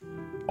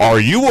Are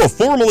you a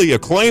formerly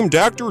acclaimed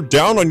actor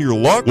down on your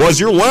luck? Was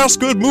your last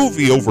good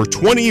movie over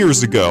 20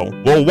 years ago?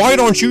 Well, why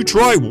don't you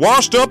try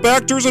Washed Up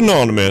Actors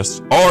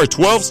Anonymous? Our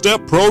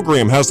 12-step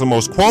program has the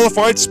most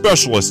qualified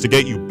specialists to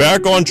get you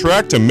back on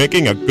track to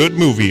making a good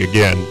movie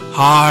again.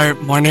 Hi,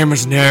 my name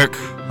is Nick.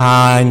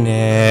 Hi,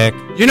 Nick.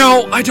 You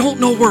know, I don't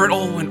know where it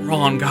all went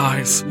wrong,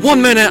 guys.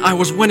 One minute I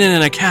was winning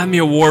an Academy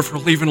Award for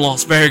leaving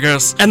Las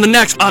Vegas, and the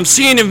next I'm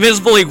seeing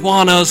invisible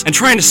iguanas and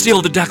trying to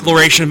steal the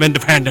Declaration of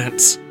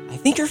Independence.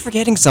 I think you're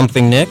forgetting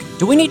something, Nick.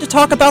 Do we need to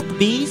talk about the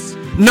bees?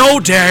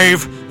 No,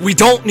 Dave, we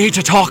don't need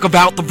to talk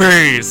about the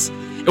bees.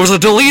 It was a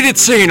deleted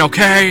scene,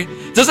 okay?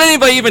 Does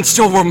anybody even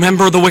still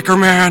remember the Wicker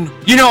Man?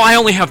 You know, I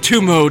only have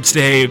 2 modes,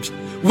 Dave.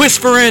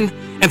 Whispering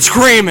and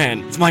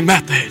screaming. It's my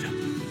method.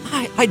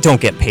 I don't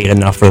get paid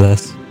enough for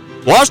this.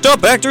 Washed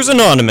Up Actors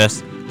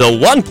Anonymous, the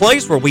one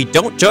place where we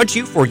don't judge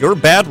you for your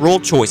bad role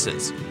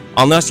choices.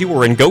 Unless you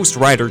were in Ghost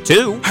Rider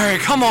 2. Hey,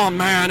 come on,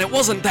 man. It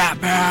wasn't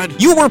that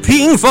bad. You were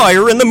peeing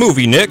fire in the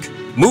movie, Nick.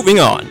 Moving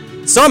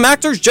on. Some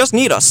actors just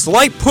need a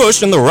slight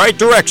push in the right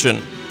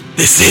direction.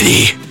 This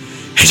city,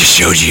 I just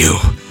showed you,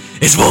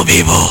 is full of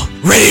people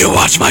ready to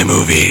watch my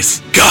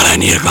movies. God, I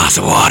need a glass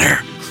of water.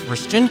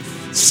 Christian,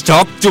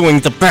 stop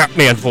doing the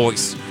Batman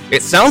voice.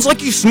 It sounds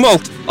like you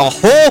smoked a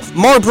whole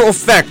Marlboro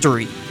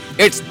factory.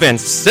 It's been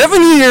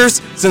 7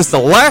 years since the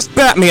last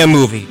Batman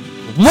movie.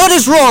 What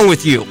is wrong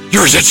with you?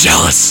 You're just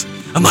jealous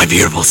of my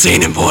beautiful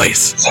singing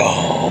voice.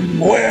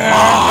 Somewhere.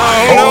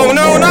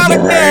 No, not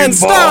again.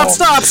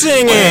 Stop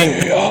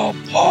singing.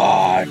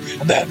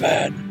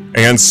 Batman.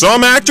 And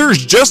some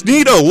actors just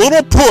need a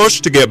little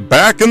push to get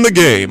back in the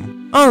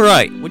game. All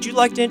right, would you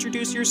like to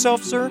introduce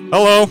yourself, sir?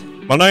 Hello,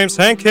 my name's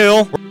Hank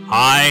Hill.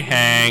 Hi,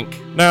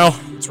 Hank. Now,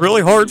 it's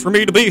really hard for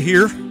me to be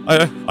here.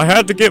 I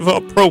had to give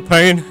up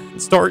propane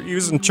and start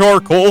using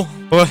charcoal,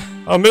 but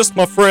I missed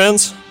my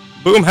friends.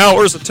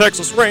 Boomhauer's a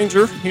Texas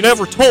Ranger. He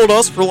never told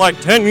us for like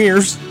 10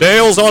 years.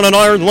 Dale's on an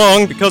iron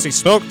lung because he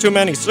smoked too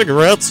many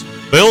cigarettes.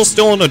 Bill's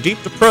still in a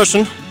deep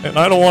depression, and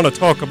I don't want to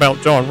talk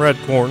about John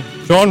Redcorn.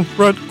 John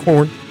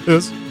Redcorn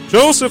is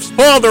Joseph's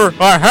father.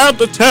 I had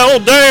to tell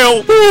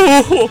Dale.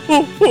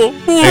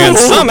 And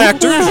some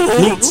actors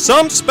need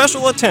some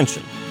special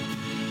attention.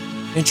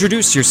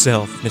 Introduce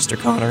yourself, Mr.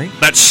 Connery.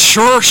 That's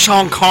sure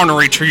Sean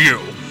Connery to you.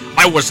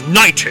 I was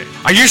knighted.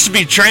 I used to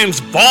be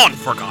James Bond,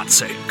 for God's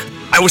sake.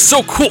 I was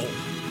so cool.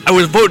 I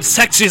was voted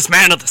sexiest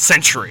man of the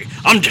century.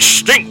 I'm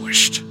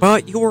distinguished.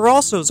 But you were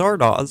also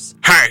Zardoz.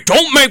 Hey,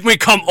 don't make me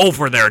come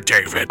over there,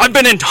 David. I've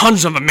been in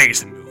tons of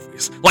amazing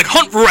movies, like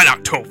Hunt for Red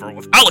October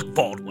with Alec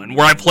Baldwin,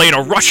 where I played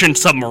a Russian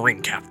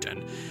submarine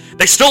captain.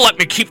 They still let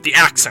me keep the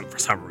accent for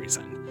some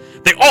reason.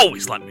 They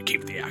always let me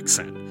keep the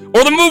accent.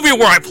 Or the movie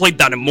where I played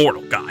that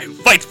immortal guy who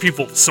fights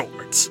people with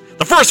swords.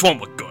 The first one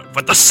was good,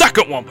 but the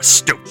second one was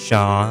stupid.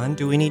 Sean,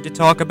 do we need to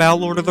talk about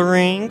Lord of the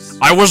Rings?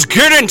 I was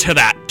getting to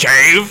that,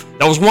 Dave.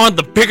 That was one of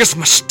the biggest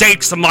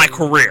mistakes of my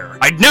career.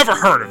 I'd never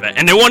heard of it,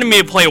 and they wanted me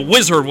to play a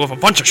wizard with a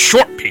bunch of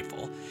short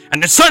people.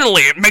 And then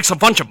suddenly it makes a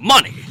bunch of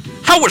money.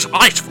 How was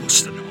I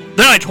supposed to know?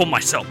 Then I told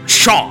myself,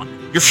 Sean,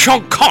 you're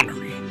Sean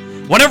Connery.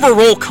 Whatever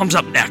role comes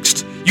up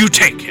next, you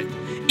take it,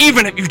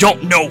 even if you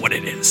don't know what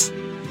it is.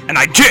 And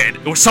I did.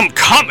 It was some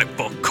comic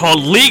book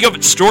called League of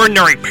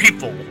Extraordinary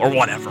People or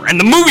whatever, and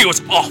the movie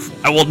was awful.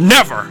 I will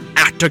never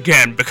act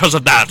again because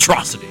of that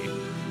atrocity.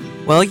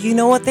 Well, you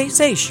know what they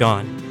say,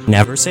 Sean.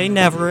 Never say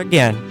never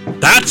again.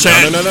 That's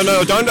it.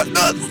 No, don't.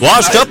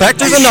 Washed Up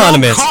Actors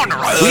Anonymous.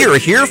 We are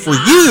here for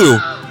you.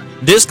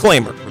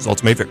 Disclaimer.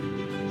 Results may vary.